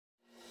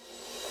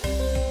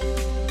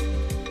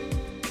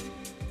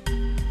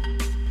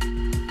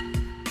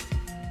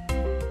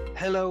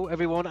Hello,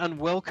 everyone, and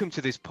welcome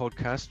to this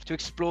podcast to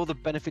explore the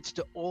benefits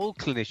to all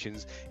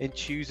clinicians in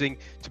choosing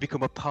to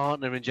become a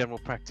partner in general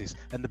practice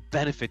and the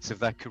benefits of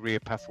that career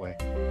pathway.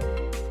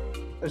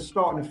 I was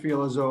starting to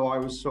feel as though I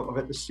was sort of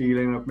at the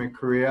ceiling of my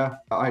career.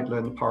 I'd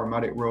learned the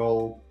paramedic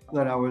role,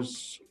 then I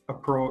was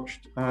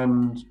approached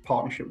and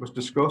partnership was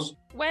discussed.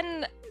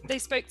 When they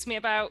spoke to me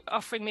about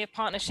offering me a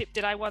partnership,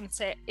 did I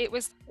want it? It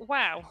was,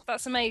 wow,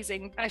 that's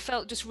amazing. I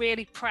felt just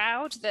really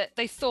proud that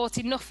they thought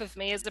enough of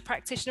me as a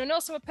practitioner and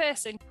also a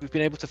person. We've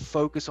been able to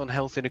focus on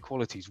health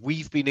inequalities.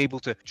 We've been able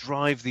to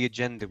drive the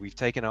agenda. We've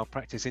taken our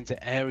practice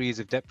into areas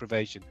of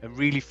deprivation and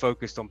really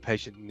focused on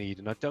patient need.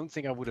 And I don't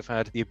think I would have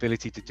had the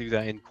ability to do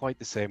that in quite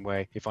the same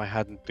way if I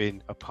hadn't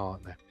been a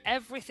partner.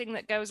 Everything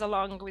that goes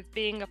along with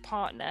being a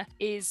partner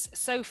is,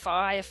 so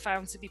far, I have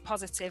found to be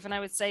positive. And I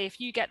would say if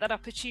you get that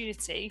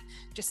opportunity,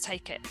 just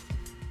take it.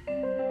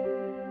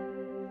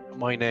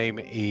 My name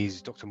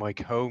is Dr.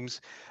 Mike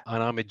Holmes,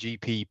 and I'm a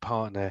GP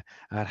partner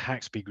at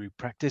Haxby Group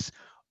Practice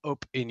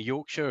up in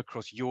Yorkshire,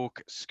 across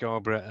York,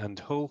 Scarborough and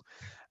Hull.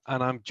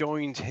 And I'm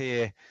joined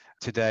here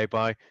today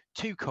by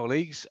two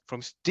colleagues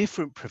from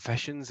different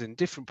professions in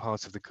different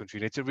parts of the country,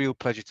 and it's a real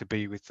pleasure to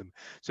be with them.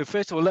 So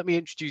first of all, let me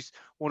introduce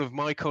one of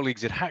my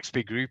colleagues at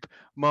Haxby Group,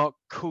 Mark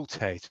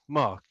Coulthate.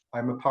 Mark.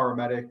 I'm a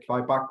paramedic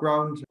by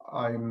background.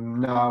 I'm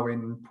now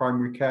in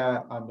primary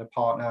care and a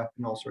partner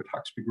and also at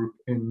Haxby Group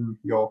in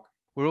York.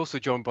 We're also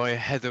joined by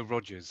Heather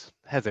Rogers.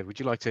 Heather, would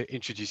you like to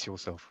introduce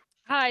yourself?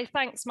 Hi,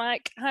 thanks,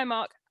 Mike. Hi,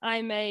 Mark.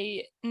 I'm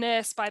a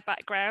nurse by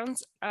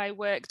background. I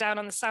work down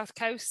on the south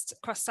coast,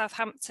 across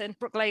Southampton,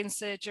 Brook Lane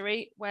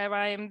Surgery, where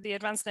I am the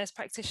advanced nurse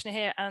practitioner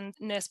here and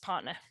nurse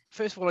partner.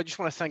 First of all, I just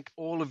want to thank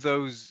all of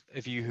those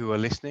of you who are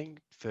listening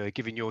for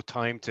giving your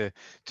time to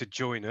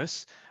join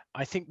us.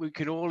 I think we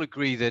can all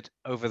agree that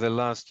over the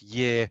last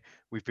year,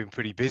 we've been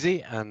pretty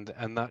busy and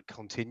that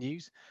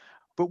continues.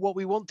 But what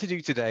we want to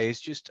do today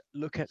is just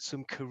look at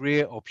some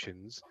career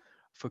options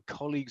for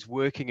colleagues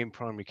working in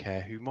primary care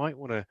who might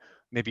want to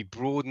maybe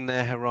broaden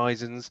their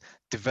horizons,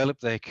 develop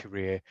their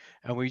career,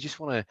 and we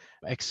just want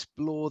to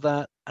explore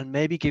that and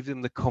maybe give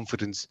them the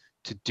confidence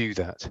to do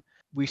that.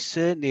 We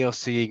certainly are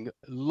seeing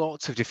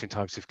lots of different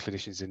types of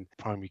clinicians in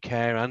primary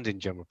care and in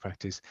general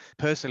practice.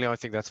 Personally, I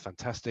think that's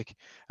fantastic,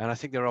 and I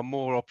think there are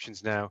more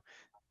options now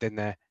than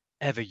there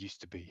ever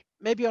used to be.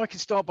 Maybe I can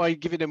start by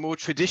giving a more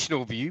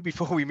traditional view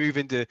before we move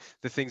into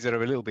the things that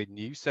are a little bit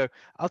new. So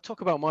I'll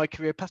talk about my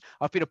career path.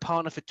 I've been a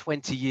partner for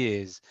 20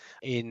 years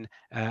in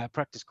a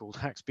practice called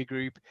Haxby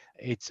Group.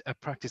 It's a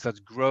practice that's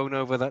grown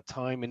over that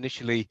time.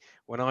 Initially,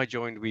 when I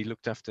joined, we're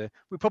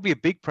probably a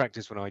big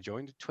practice when I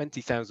joined,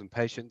 20,000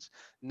 patients.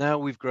 Now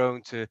we've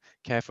grown to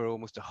care for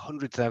almost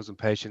 100,000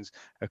 patients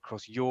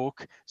across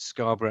York,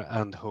 Scarborough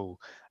and Hull.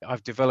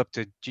 I've developed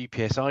a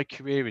GPSI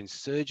career in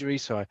surgery,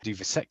 so I do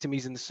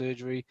vasectomies in the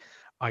surgery.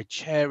 I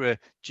chair a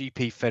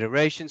GP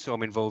federation, so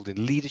I'm involved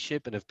in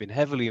leadership and have been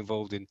heavily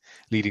involved in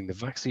leading the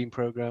vaccine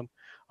program.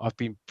 I've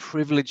been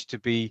privileged to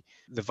be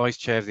the vice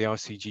chair of the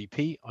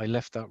RCGP. I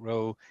left that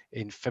role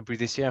in February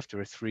this year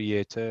after a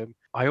 3-year term.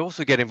 I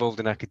also get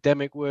involved in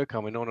academic work.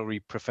 I'm an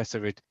honorary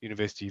professor at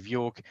University of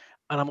York,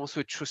 and I'm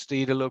also a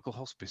trustee at a local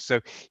hospice. So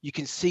you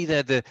can see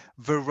there the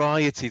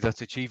variety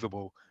that's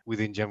achievable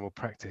within general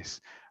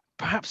practice.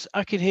 Perhaps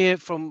I can hear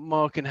from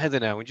Mark and Heather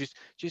now and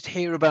just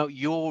hear about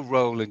your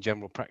role in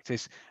general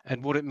practice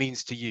and what it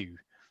means to you.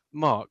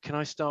 Mark, can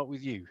I start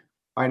with you?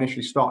 I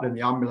initially started in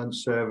the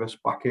ambulance service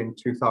back in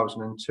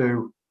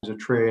 2002 as a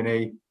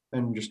trainee,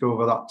 and just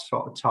over that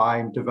sort of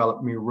time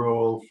developed my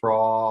role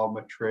from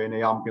a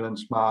trainee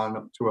ambulance man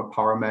up to a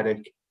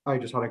paramedic. I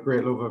just had a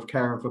great love of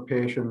caring for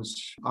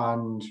patients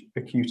and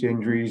acute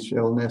injuries,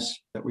 illness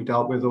that we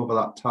dealt with over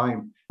that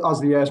time.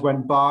 As the years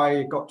went by,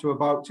 it got to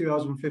about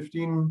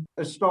 2015.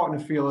 I was starting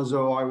to feel as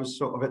though I was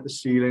sort of at the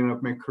ceiling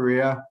of my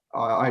career.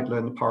 I'd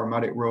learned the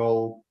paramedic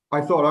role.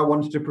 I thought I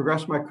wanted to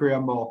progress my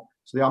career more.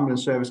 So the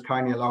ambulance service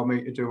kindly allowed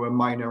me to do a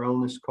minor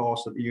illness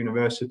course at the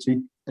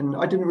university. And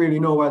I didn't really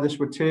know where this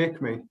would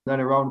take me. Then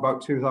around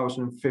about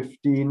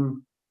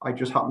 2015, I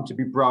just happened to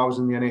be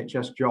browsing the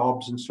NHS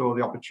jobs and saw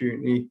the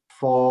opportunity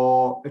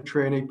for a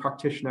trainee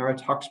practitioner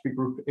at Haxby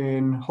Group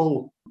in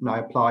Hull. And I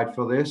applied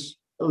for this.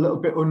 A little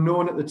bit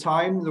unknown at the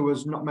time. There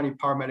was not many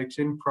paramedics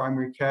in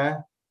primary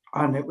care.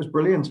 And it was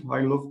brilliant.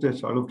 I loved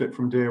it. I loved it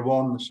from day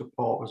one. The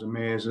support was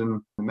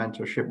amazing. The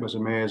mentorship was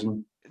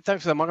amazing.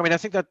 Thanks for that, Mark. I mean, I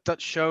think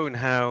that's shown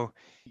how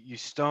you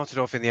started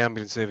off in the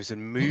ambulance service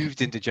and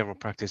moved into general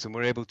practice and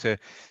were able to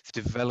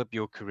develop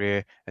your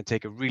career and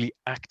take a really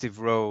active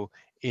role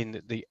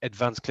in the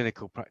advanced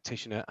clinical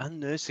practitioner and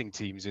nursing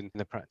teams in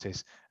the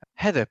practice.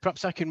 Heather,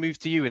 perhaps I can move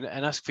to you and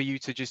ask for you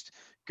to just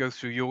go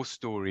through your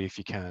story, if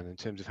you can, in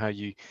terms of how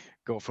you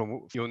got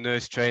from your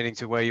nurse training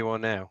to where you are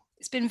now.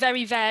 it's been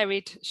very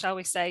varied, shall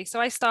we say.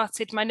 So I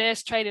started my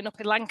nurse training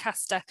up in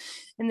Lancaster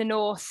in the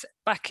north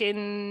back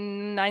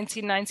in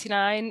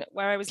 1999,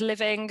 where I was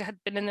living. I had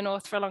been in the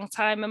north for a long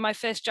time, and my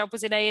first job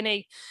was in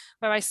A&E,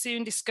 where I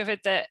soon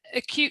discovered that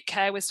acute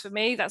care was for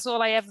me. That's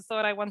all I ever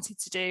thought I wanted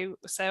to do.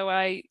 So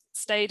I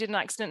stayed in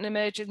accident and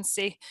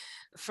emergency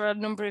for a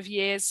number of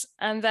years,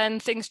 and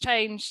then things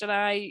changed and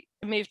I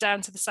moved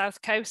down to the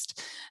south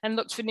coast and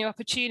looked for new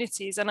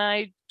opportunities, and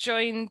I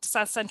joined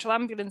South Central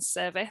Ambulance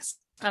Service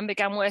and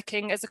began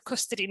working as a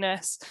custody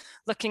nurse,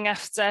 looking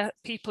after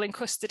people in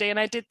custody. And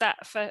I did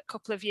that for a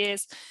couple of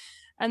years.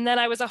 And then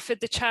I was offered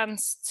the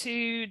chance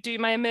to do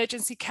my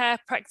emergency care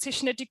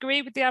practitioner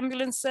degree with the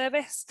ambulance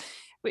service,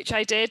 which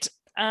I did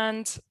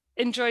and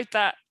enjoyed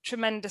that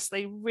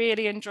tremendously,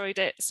 really enjoyed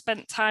it.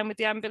 Spent time with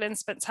the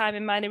ambulance, spent time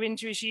in minor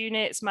injuries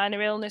units,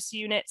 minor illness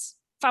units.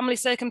 Family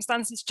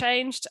circumstances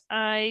changed.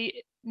 I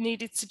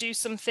needed to do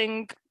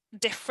something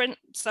different.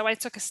 So I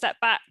took a step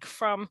back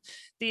from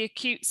the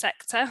acute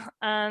sector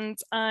and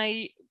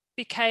I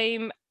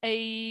became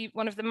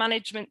one of the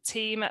management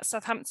team at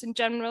Southampton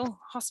General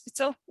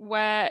Hospital,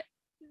 where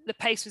the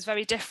pace was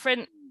very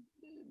different.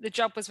 The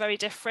job was very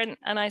different.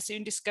 And I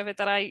soon discovered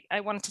that I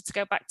wanted to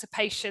go back to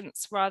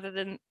patients rather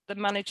than the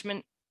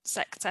management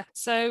sector.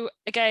 So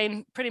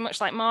again, pretty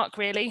much like Mark,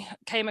 really,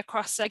 came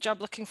across a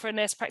job looking for a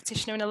nurse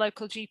practitioner in a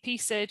local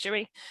GP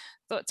surgery.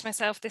 Thought to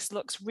myself, this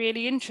looks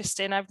really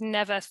interesting. I've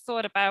never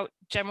thought about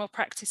general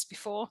practice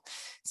before.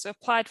 So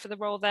applied for the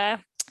role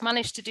there.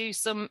 Managed to do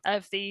some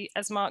of the,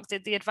 as Mark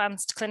did, the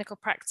advanced clinical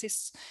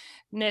practice,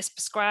 nurse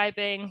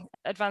prescribing,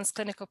 advanced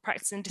clinical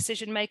practice and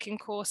decision-making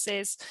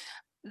courses,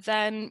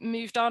 then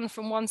moved on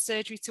from one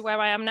surgery to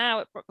where I am now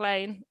at Brook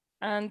Lane,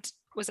 and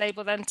was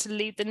able then to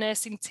lead the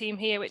nursing team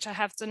here, which I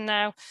have done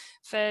now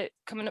for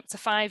coming up to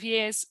 5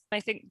 years.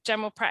 I think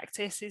general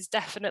practice is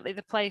definitely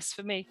the place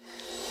for me.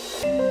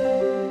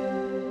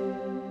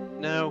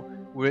 Now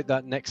we're at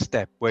that next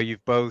step where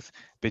you've both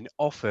been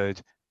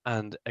offered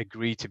and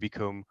agreed to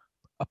become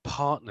a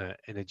partner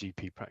in a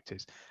GP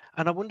practice.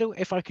 And I wonder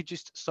if I could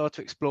just start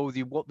to explore with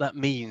you what that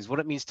means, what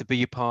it means to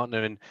be a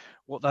partner, and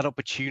what that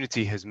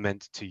opportunity has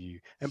meant to you,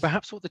 and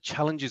perhaps what the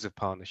challenges of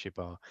partnership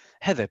are.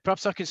 Heather,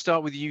 perhaps I can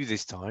start with you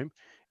this time.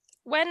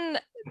 When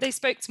they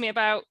spoke to me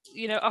about,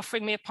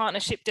 offering me a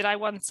partnership, did I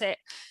want it?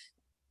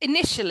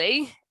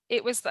 Initially,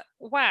 it was that,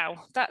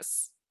 wow,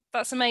 that's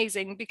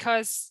amazing,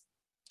 because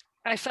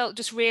I felt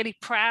just really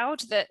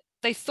proud that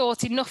they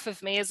thought enough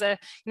of me as a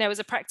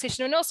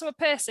practitioner and also a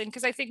person,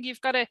 because I think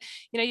you've got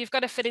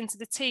to fit into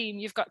the team.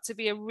 You've got to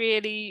be a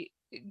really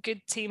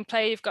good team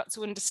player. You've got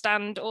to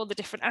understand all the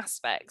different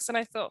aspects. And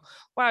I thought,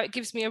 wow, it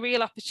gives me a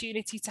real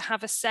opportunity to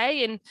have a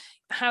say in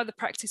how the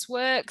practice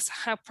works,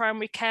 how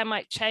primary care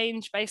might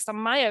change based on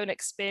my own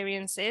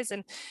experiences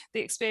and the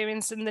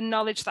experience and the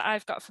knowledge that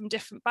I've got from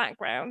different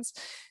backgrounds.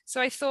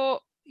 So I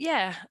thought,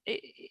 yeah,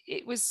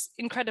 it was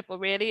incredible,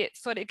 really. It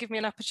thought it'd give me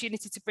an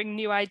opportunity to bring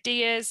new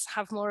ideas,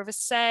 have more of a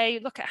say,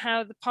 look at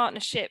how the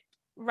partnership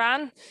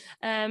ran,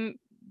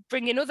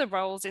 bring in other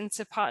roles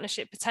into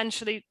partnership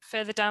potentially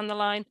further down the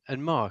line.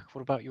 And Mark,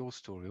 what about your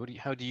story?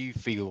 How do you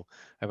feel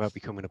about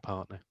becoming a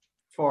partner?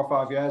 4 or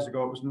 5 years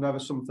ago, it was never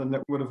something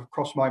that would have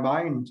crossed my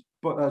mind.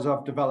 But as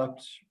I've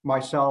developed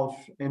myself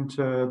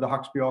into the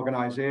Haxby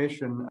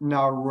organisation,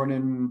 now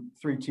running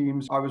 3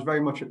 teams, I was very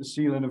much at the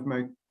ceiling of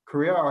my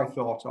career. I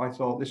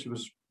thought this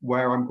was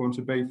where I'm going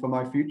to be for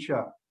my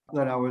future.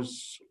 Then I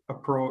was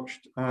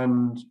approached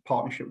and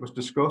partnership was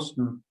discussed,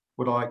 and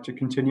would I like to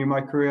continue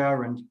my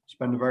career and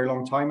spend a very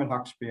long time at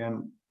Haxby?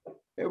 And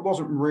it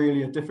wasn't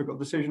really a difficult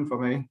decision for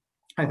me.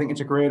 I think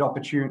it's a great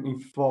opportunity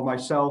for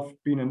myself,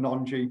 being a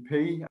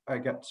non-GP. I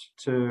get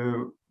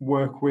to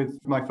work with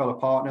my fellow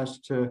partners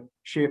to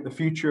shape the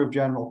future of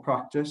general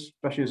practice,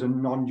 especially as a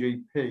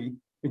non-GP.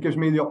 It gives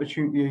me the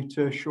opportunity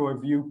to show a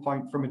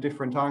viewpoint from a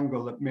different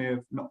angle that may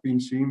have not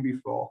been seen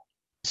before.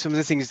 Some of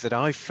the things that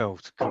I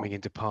felt coming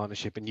into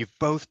partnership, and you've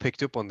both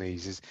picked up on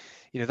these, is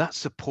that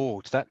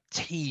support, that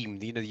team.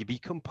 You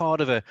become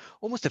part of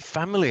almost a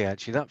family,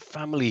 actually. That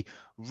family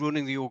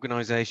running the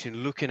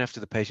organisation, looking after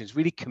the patients,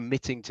 really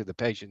committing to the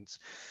patients.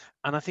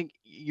 And I think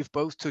you've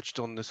both touched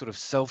on the sort of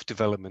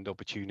self-development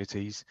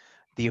opportunities,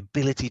 the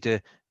ability to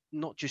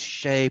not just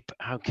shape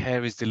how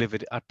care is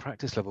delivered at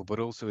practice level, but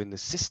also in the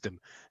system,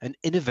 and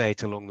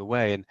innovate along the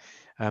way.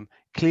 And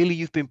clearly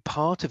you've been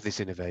part of this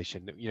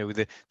innovation,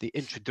 with the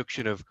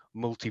introduction of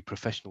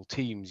multi-professional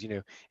teams.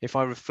 If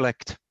I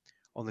reflect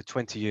on the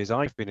 20 years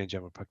I've been in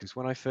general practice,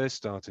 when I first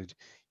started,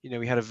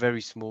 we had a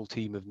very small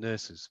team of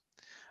nurses.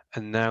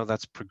 And now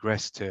that's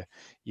progressed to,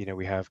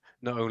 we have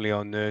not only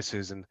our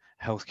nurses and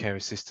healthcare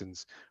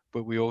assistants,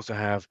 but we also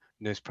have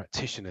nurse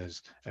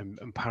practitioners and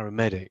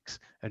paramedics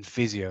and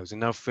physios, and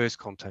now first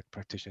contact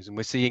practitioners. And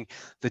we're seeing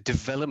the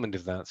development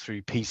of that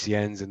through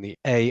PCNs and the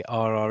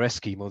ARRS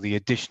scheme, or the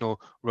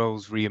Additional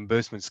Roles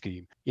Reimbursement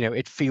Scheme.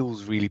 It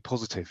feels really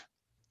positive.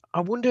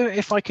 I wonder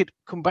if I could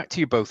come back to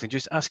you both and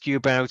just ask you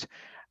about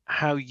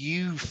how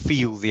you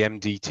feel the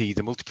MDT,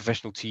 the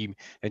multi-professional team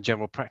in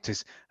general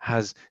practice,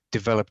 has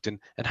developed, and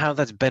how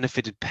that's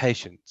benefited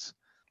patients.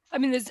 I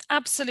mean, there's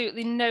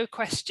absolutely no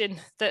question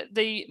that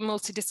the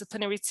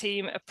multidisciplinary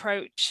team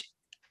approach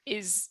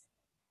is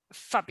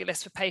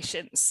fabulous for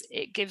patients.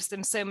 It gives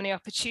them so many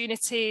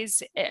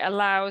opportunities. It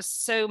allows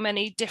so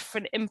many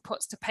different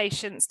inputs to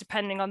patients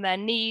depending on their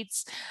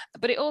needs,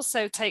 but it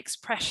also takes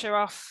pressure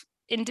off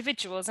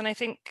individuals. And I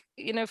think,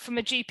 from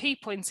a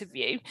GP point of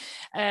view,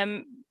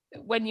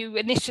 when you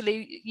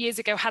initially years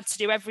ago had to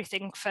do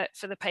everything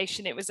for the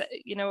patient, it was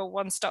a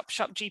one-stop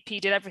shop.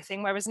 GP did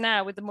everything, whereas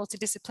now with the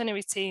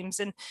multidisciplinary teams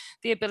and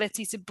the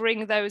ability to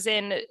bring those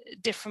in at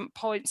different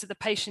points of the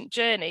patient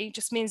journey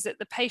just means that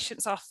the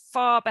patients are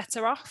far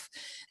better off.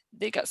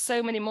 They've got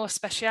so many more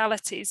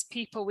specialities,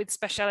 people with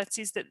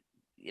specialities that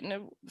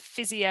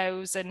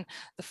physios and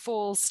the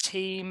falls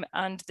team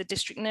and the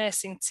district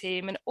nursing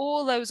team and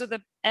all those other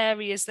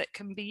areas that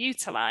can be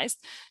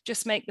utilised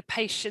just make the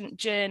patient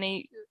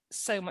journey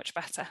so much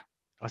better.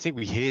 I think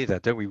we hear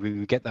that, don't we?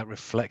 We get that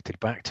reflected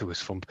back to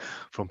us from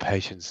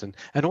patients and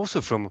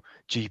also from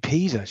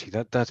GPs, actually,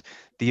 that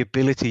the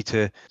ability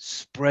to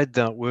spread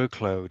that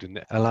workload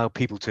and allow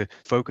people to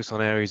focus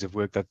on areas of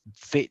work that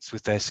fits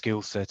with their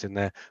skill set and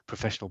their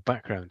professional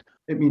background.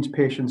 It means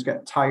patients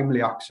get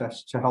timely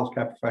access to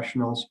healthcare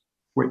professionals,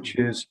 which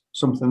is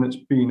something that's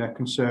been a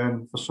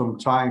concern for some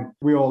time.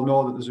 We all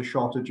know that there's a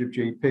shortage of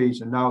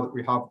GPs, and now that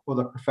we have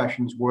other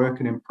professions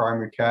working in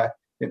primary care,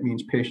 it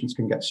means patients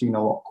can get seen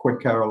a lot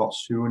quicker, a lot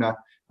sooner,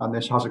 and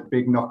this has a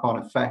big knock-on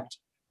effect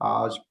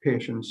as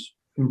patients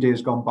in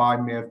days gone by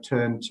may have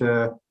turned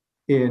to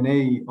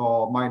A&E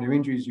or minor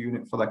injuries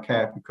unit for their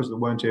care because they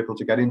weren't able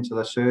to get into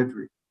their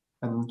surgery.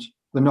 And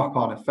the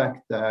knock-on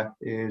effect there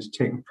is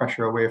taking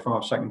pressure away from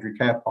our secondary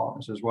care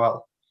partners as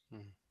well.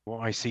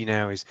 What I see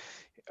now is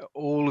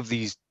all of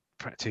these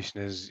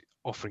practitioners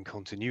offering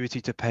continuity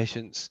to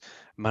patients,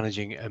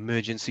 managing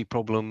emergency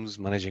problems,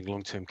 managing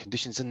long-term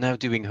conditions, and now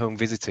doing home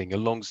visiting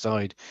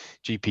alongside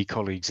GP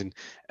colleagues. And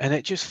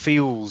it just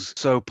feels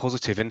so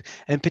positive.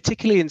 And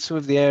particularly in some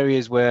of the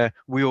areas where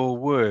we all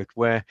work,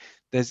 where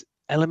there's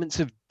elements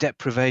of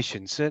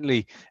deprivation,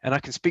 certainly, and I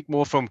can speak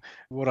more from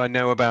what I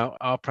know about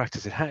our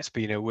practice at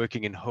Haxby,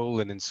 working in Hull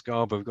and in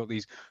Scarborough. We've got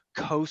these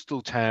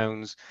coastal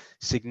towns,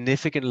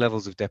 significant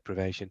levels of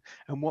deprivation,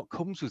 and what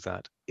comes with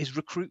that is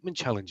recruitment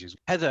challenges.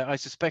 Heather, I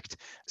suspect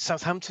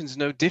Southampton's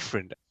no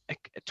different.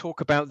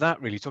 Talk about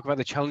that, really. Talk about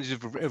the challenges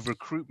of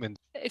recruitment.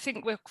 I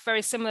think we're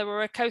very similar.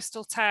 We're a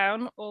coastal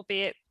town,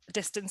 albeit a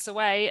distance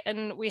away,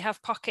 and we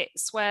have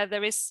pockets where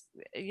there is,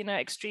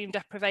 extreme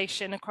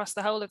deprivation across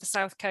the whole of the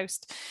South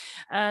Coast.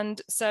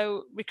 And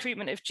so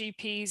recruitment of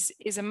GPs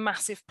is a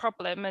massive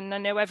problem. And I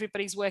know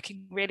everybody's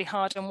working really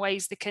hard on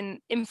ways they can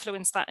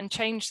influence that and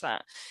change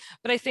that.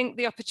 But I think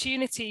the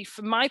opportunity,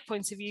 from my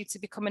point of view, to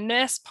become a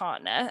nurse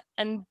partner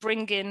and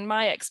bring in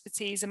my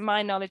expertise and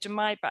my knowledge and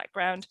my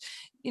background,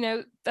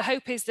 the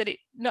hope is that it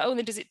not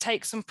only does it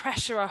take some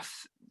pressure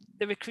off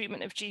the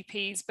recruitment of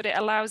GPs, but it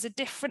allows a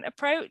different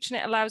approach and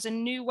it allows a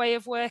new way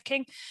of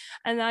working.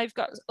 And I've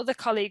got other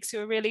colleagues who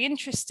are really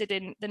interested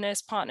in the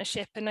nurse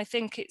partnership, and I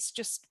think it's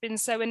just been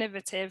so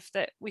innovative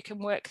that we can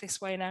work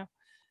this way now.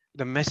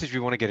 The message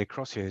we want to get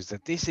across here is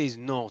that this is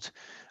not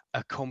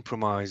a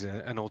compromise,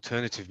 an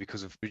alternative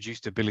because of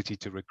reduced ability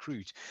to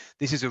recruit.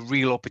 This is a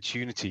real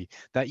opportunity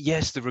that,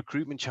 yes, the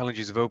recruitment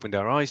challenges have opened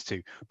our eyes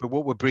to, but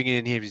what we're bringing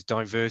in here is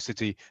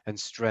diversity and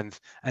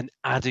strength and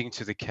adding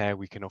to the care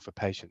we can offer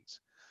patients.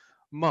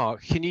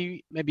 Mark, can you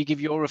maybe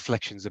give your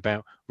reflections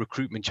about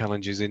recruitment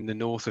challenges in the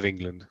north of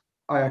England?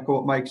 I echo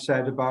what Mike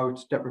said about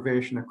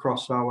deprivation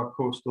across our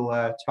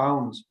coastal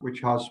towns,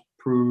 which has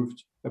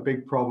proved a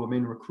big problem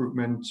in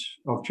recruitment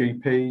of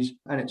GPs,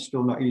 and it's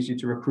still not easy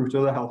to recruit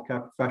other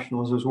healthcare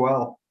professionals as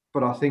well.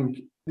 But I think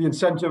the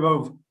incentive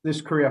of this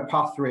career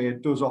pathway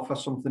does offer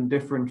something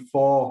different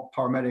for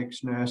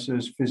paramedics,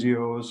 nurses,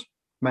 physios,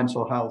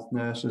 mental health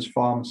nurses,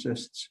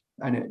 pharmacists,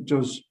 and it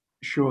does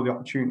show the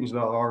opportunities that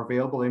are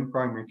available in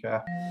primary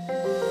care.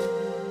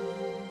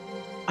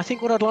 I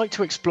think what I'd like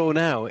to explore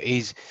now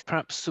is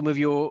perhaps some of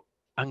your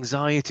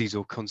anxieties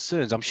or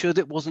concerns. I'm sure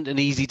that wasn't an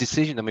easy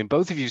decision. I mean,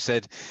 both of you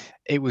said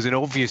it was an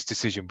obvious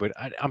decision, but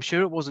I'm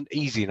sure it wasn't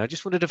easy. And I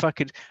just wondered if I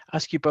could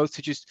ask you both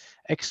to just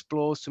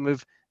explore some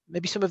of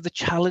the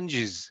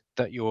challenges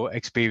that you're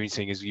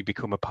experiencing as you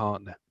become a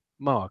partner.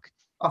 Mark?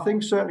 I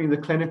think certainly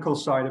the clinical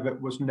side of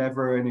it was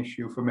never an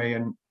issue for me,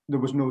 and there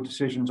was no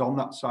decisions on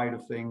that side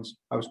of things.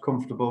 I was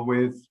comfortable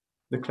with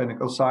the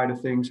clinical side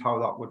of things, how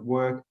that would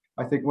work.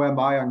 I think where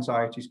my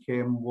anxieties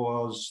came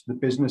was the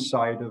business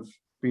side of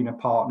being a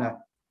partner.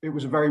 It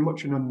was very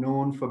much an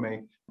unknown for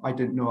me. I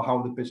didn't know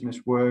how the business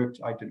worked.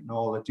 I didn't know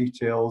all the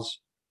details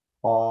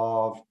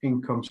of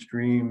income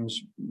streams,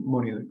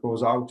 money that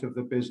goes out of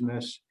the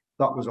business.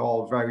 That was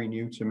all very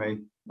new to me.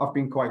 I've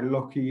been quite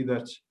lucky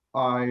that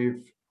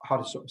I've had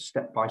a sort of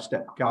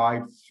step-by-step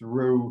guide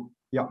through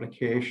the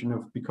application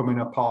of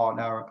becoming a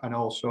partner, and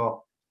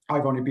also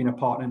I've only been a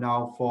partner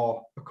now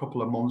for a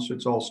couple of months, so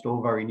it's all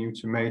still very new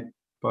to me.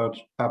 But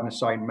I have an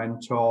assigned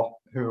mentor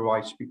who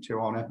I speak to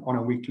on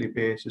a weekly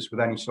basis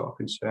with any sort of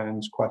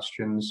concerns,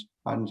 questions,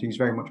 and he's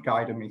very much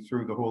guided me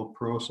through the whole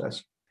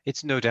process.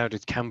 It's no doubt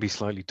it can be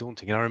slightly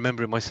daunting. And I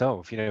remember it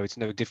myself, it's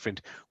no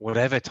different,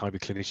 whatever type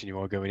of clinician you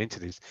are going into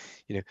this.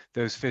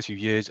 Those first few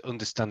years,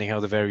 understanding how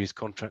the various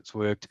contracts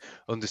worked,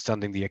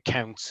 understanding the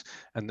accounts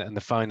and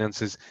the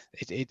finances,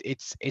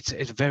 it's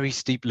a very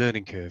steep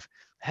learning curve.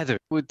 Heather,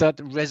 would that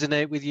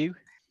resonate with you?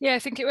 Yeah, I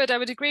think it would. I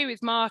would agree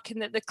with Mark in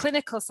that the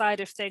clinical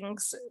side of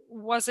things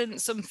wasn't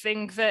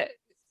something that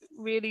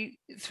really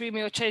threw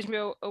me or changed me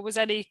or was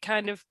any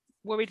kind of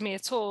worried me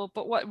at all.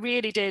 But what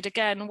really did,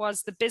 again,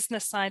 was the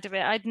business side of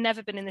it. I'd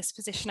never been in this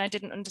position. I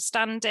didn't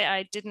understand it.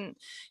 I didn't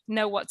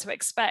know what to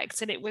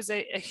expect. And it was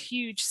a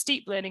huge,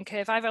 steep learning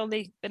curve. I've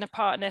only been a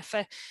partner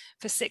for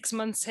 6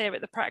 months here at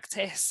the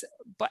practice,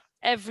 but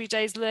every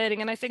day's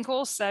learning. And I think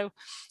also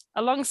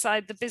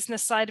alongside the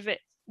business side of it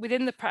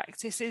within the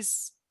practice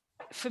is,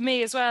 for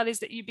me as well, is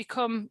that you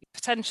become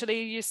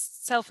potentially you're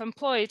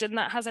self-employed, and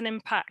that has an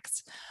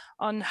impact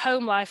on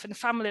home life and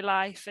family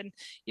life, and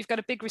you've got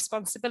a big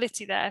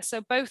responsibility there.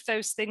 So both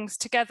those things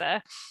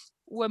together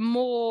were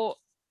more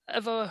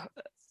of a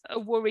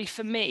worry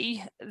for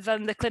me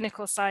than the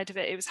clinical side of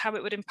it. It was how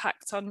it would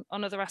impact on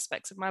other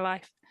aspects of my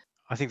life.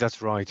 I think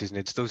that's right, isn't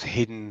it? It's those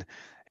hidden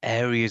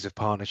areas of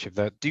partnership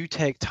that do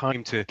take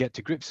time to get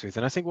to grips with.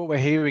 And I think what we're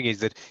hearing is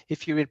that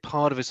if you're in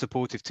part of a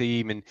supportive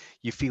team and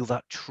you feel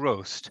that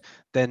trust,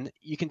 then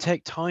you can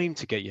take time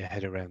to get your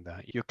head around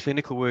that. Your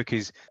clinical work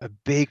is a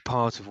big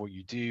part of what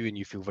you do, and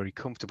you feel very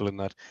comfortable in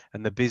that.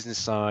 And the business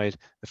side,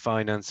 the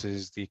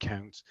finances, the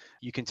accounts,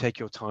 you can take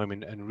your time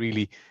and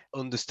really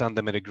understand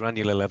them at a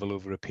granular level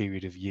over a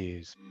period of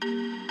years.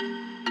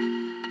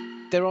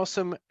 There are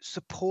some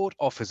support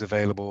offers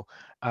available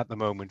at the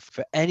moment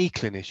for any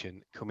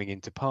clinician coming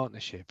into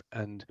partnership.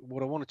 And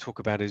what I want to talk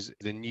about is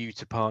the new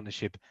to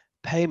partnership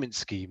payment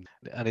scheme.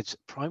 And its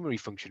primary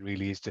function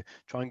really is to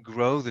try and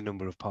grow the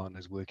number of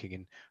partners working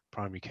in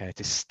primary care,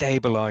 to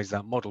stabilize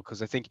that model,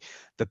 because I think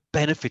the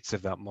benefits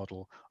of that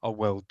model are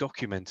well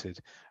documented.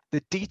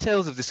 The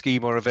details of the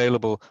scheme are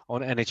available on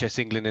NHS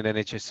England and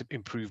NHS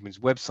Improvement's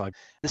website.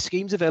 The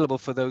scheme's available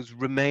for those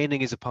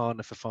remaining as a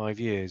partner for 5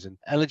 years, and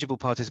eligible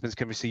participants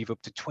can receive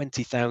up to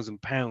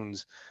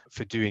 £20,000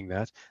 for doing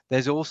that.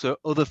 There's also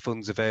other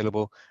funds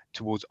available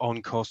towards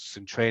on costs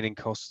and training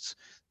costs,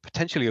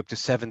 potentially up to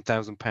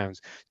 £7,000.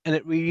 And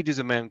it really does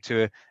amount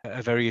to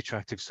a very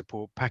attractive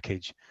support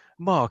package.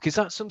 Mark, is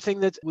that something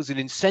that was an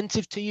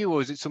incentive to you,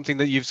 or is it something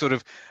that you've sort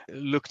of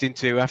looked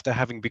into after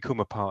having become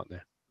a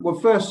partner? Well,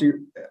 firstly,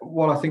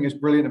 what I think is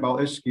brilliant about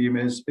this scheme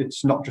is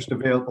it's not just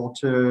available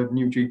to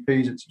new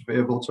GPs, it's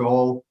available to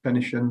all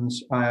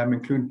clinicians,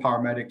 including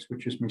paramedics,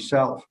 which is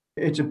myself.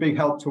 It's a big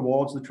help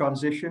towards the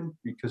transition,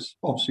 because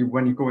obviously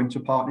when you go into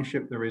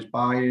partnership, there is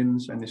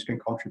buy-ins and this can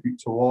contribute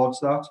towards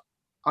that.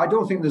 I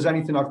don't think there's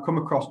anything I've come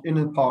across in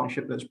a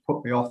partnership that's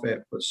put me off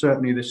it, but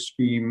certainly this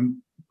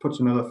scheme puts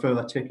another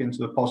further tick into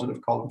the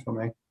positive column for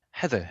me.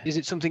 Heather, is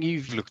it something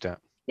you've looked at?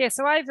 Yeah,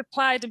 so I've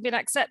applied and been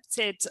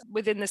accepted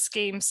within the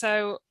scheme.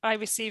 So I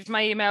received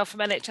my email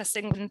from NHS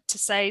England to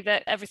say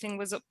that everything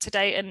was up to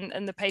date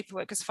and the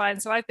paperwork was fine.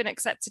 So I've been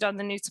accepted on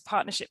the new to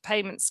partnership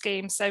payment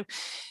scheme. So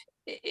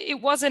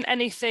it wasn't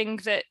anything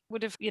that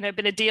would have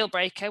been a deal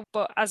breaker,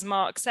 but as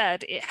Mark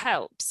said, it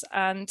helps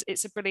and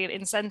it's a brilliant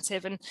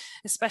incentive, and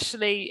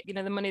especially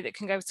the money that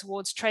can go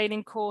towards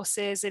training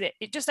courses, and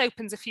it just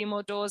opens a few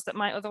more doors that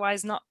might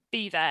otherwise not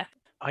be there.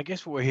 I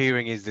guess what we're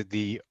hearing is that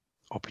the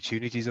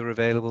opportunities are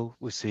available.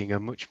 We're seeing a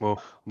much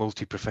more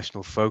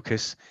multi-professional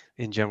focus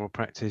in general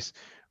practice.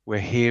 We're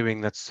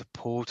hearing that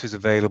support is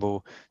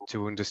available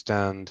to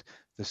understand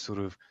the sort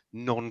of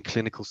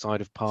non-clinical side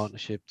of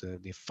partnership,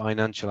 the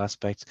financial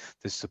aspects,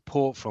 the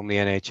support from the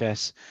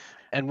NHS.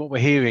 And what we're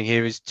hearing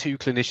here is two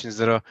clinicians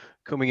that are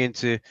coming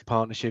into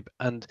partnership,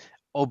 and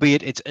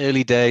albeit it's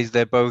early days,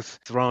 they're both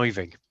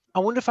thriving. I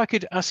wonder if I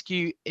could ask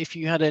you if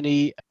you had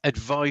any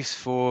advice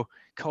for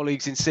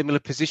colleagues in similar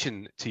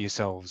position to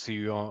yourselves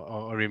who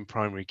are in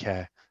primary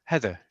care.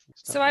 Heather?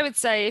 So I would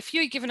say if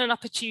you're given an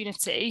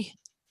opportunity,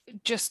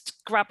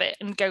 just grab it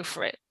and go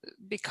for it,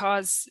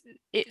 because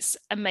it's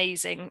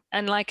amazing.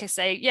 And like I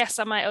say, yes,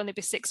 I might only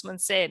be 6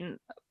 months in,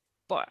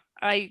 but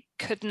I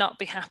could not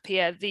be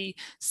happier. The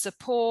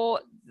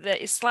support,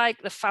 it's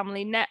like the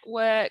family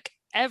network,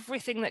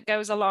 everything that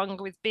goes along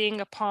with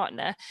being a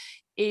partner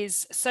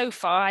is so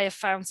far I have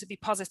found to be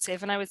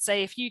positive. And I would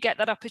say if you get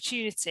that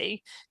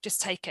opportunity,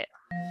 just take it.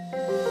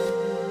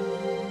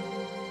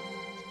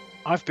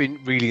 I've been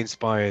really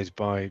inspired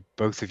by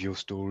both of your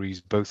stories,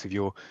 both of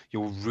your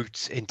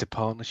routes into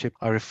partnership.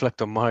 I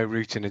reflect on my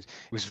route, and it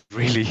was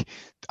really,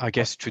 I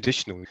guess,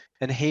 traditional.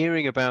 And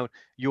hearing about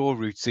your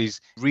routes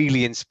is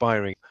really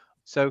inspiring.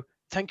 So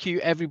thank you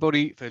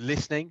everybody for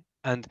listening,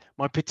 and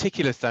my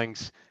particular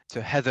thanks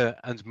to Heather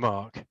and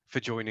Mark for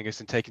joining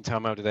us and taking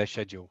time out of their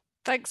schedule.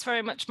 Thanks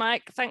very much,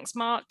 Mike. Thanks,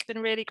 Mark. It's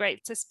been really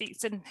great to speak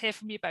and hear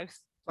from you both.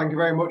 Thank you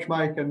very much,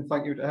 Mike, and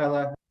thank you to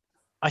Heather.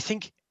 I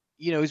think,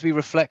 as we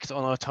reflect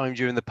on our time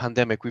during the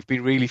pandemic, we've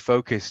been really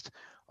focused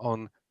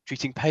on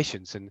treating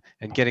patients and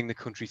getting the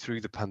country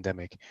through the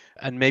pandemic,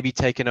 and maybe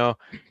taking our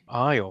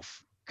eye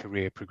off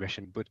career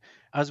progression. But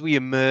as we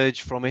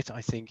emerge from it,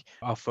 I think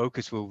our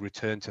focus will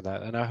return to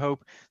that. And I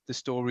hope the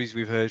stories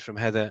we've heard from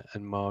Heather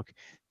and Mark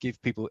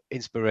give people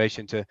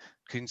inspiration to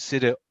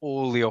consider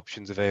all the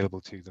options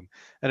available to them.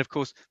 And of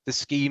course, the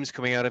schemes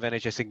coming out of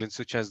NHS England,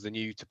 such as the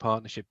new to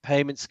partnership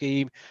payment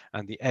scheme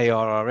and the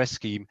ARRS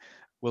scheme,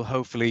 will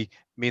hopefully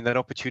mean that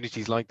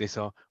opportunities like this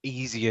are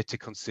easier to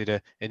consider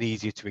and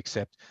easier to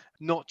accept,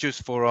 not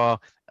just for our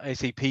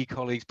ACP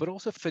colleagues, but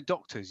also for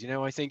doctors.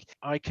 I think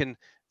I can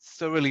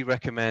thoroughly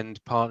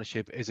recommend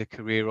partnership as a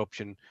career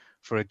option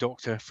for a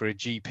doctor, for a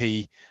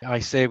GP. I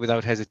say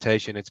without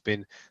hesitation, it's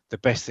been the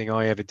best thing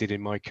I ever did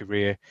in my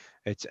career.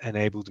 It's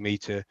enabled me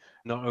to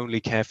not only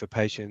care for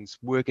patients,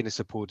 work in a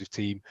supportive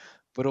team,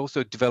 but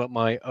also develop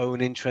my own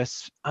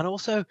interests. And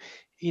also,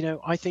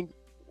 I think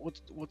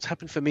what's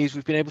happened for me is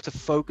we've been able to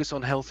focus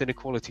on health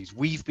inequalities.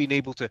 We've been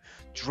able to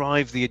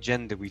drive the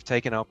agenda. We've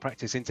taken our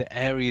practice into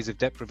areas of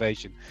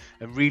deprivation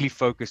and really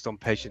focused on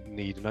patient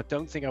need. And I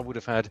don't think I would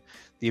have had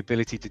the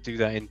ability to do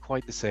that in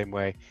quite the same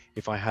way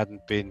if I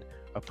hadn't been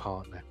a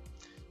partner.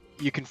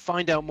 You can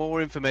find out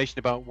more information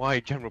about why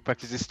general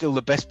practice is still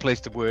the best place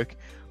to work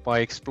by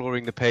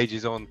exploring the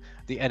pages on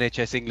the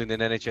NHS England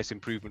and NHS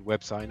Improvement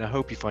website. And I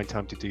hope you find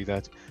time to do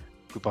that.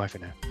 Goodbye for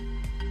now.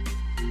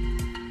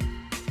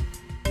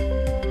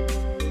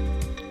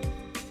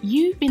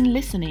 You've been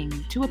listening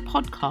to a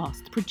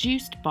podcast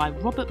produced by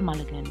Robert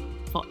Mulligan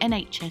for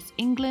NHS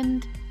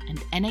England and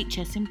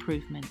NHS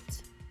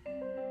Improvement.